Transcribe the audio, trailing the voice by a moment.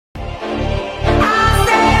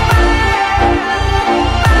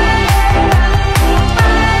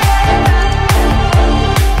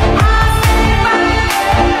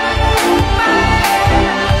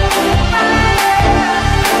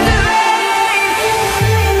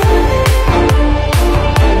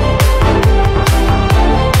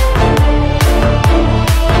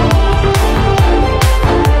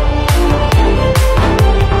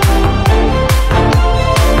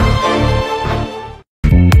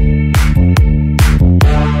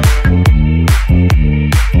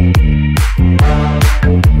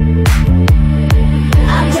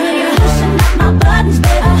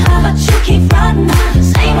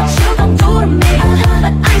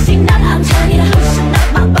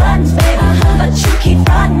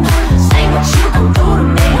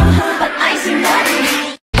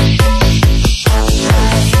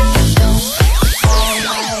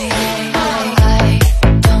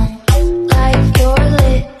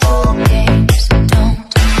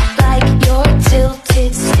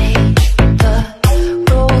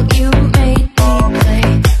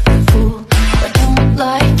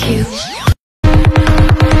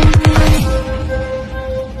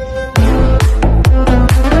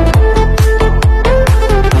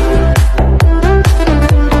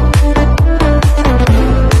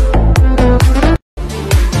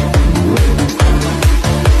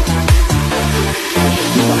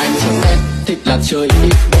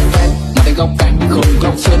ít đèn đen mà tên góc cạnh không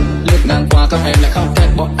góc trên lướt ngang qua các em lại khóc thét.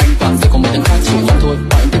 Bọn anh toàn dễ còn mấy thằng khác chỉ văn thôi.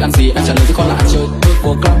 Hỏi em thích ăn gì anh trả lời chứ còn là ăn chơi. Bước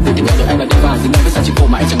vô club vì tìm hiểu rồi em là đi vào dừng ngay với sàn chiếc cổ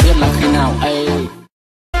mà anh chẳng biết là khi nào. Ay.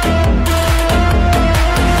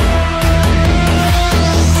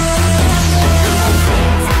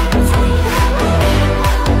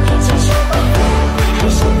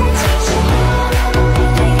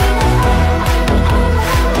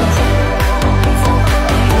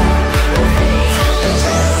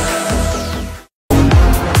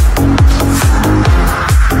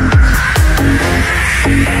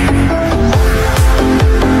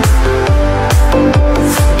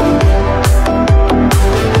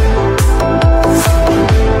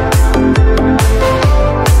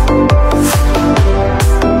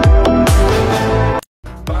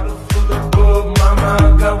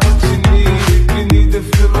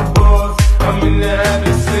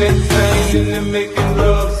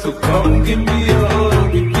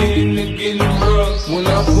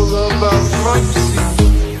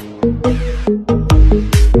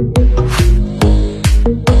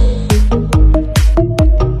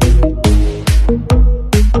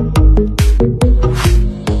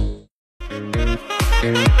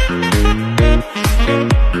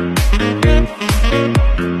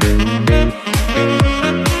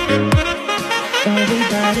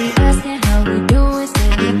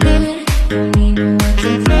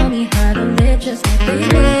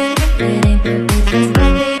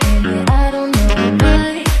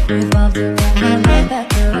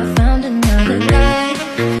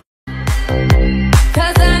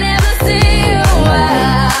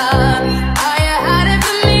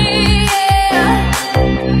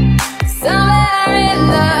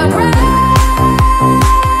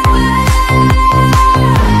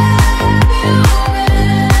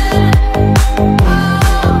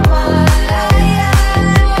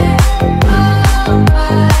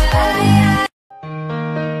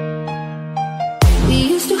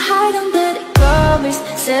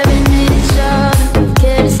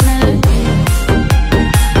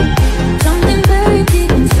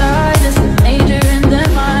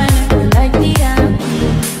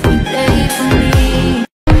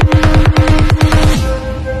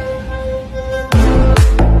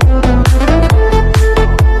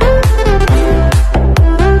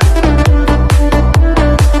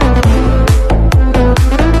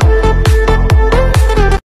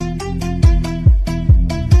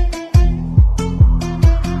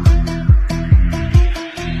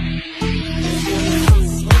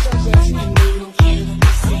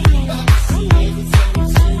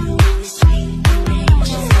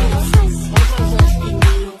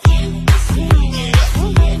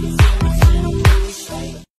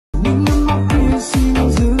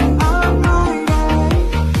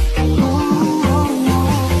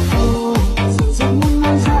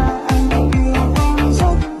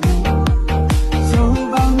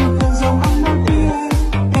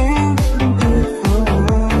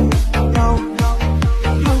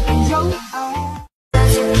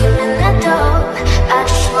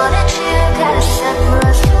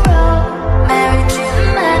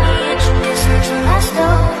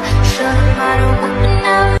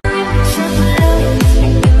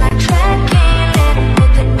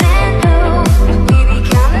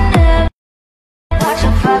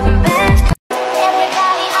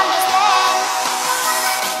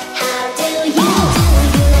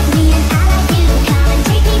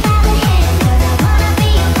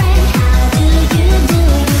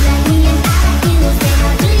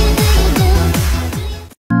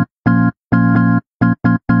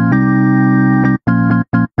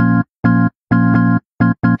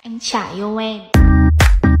 Chả yêu em.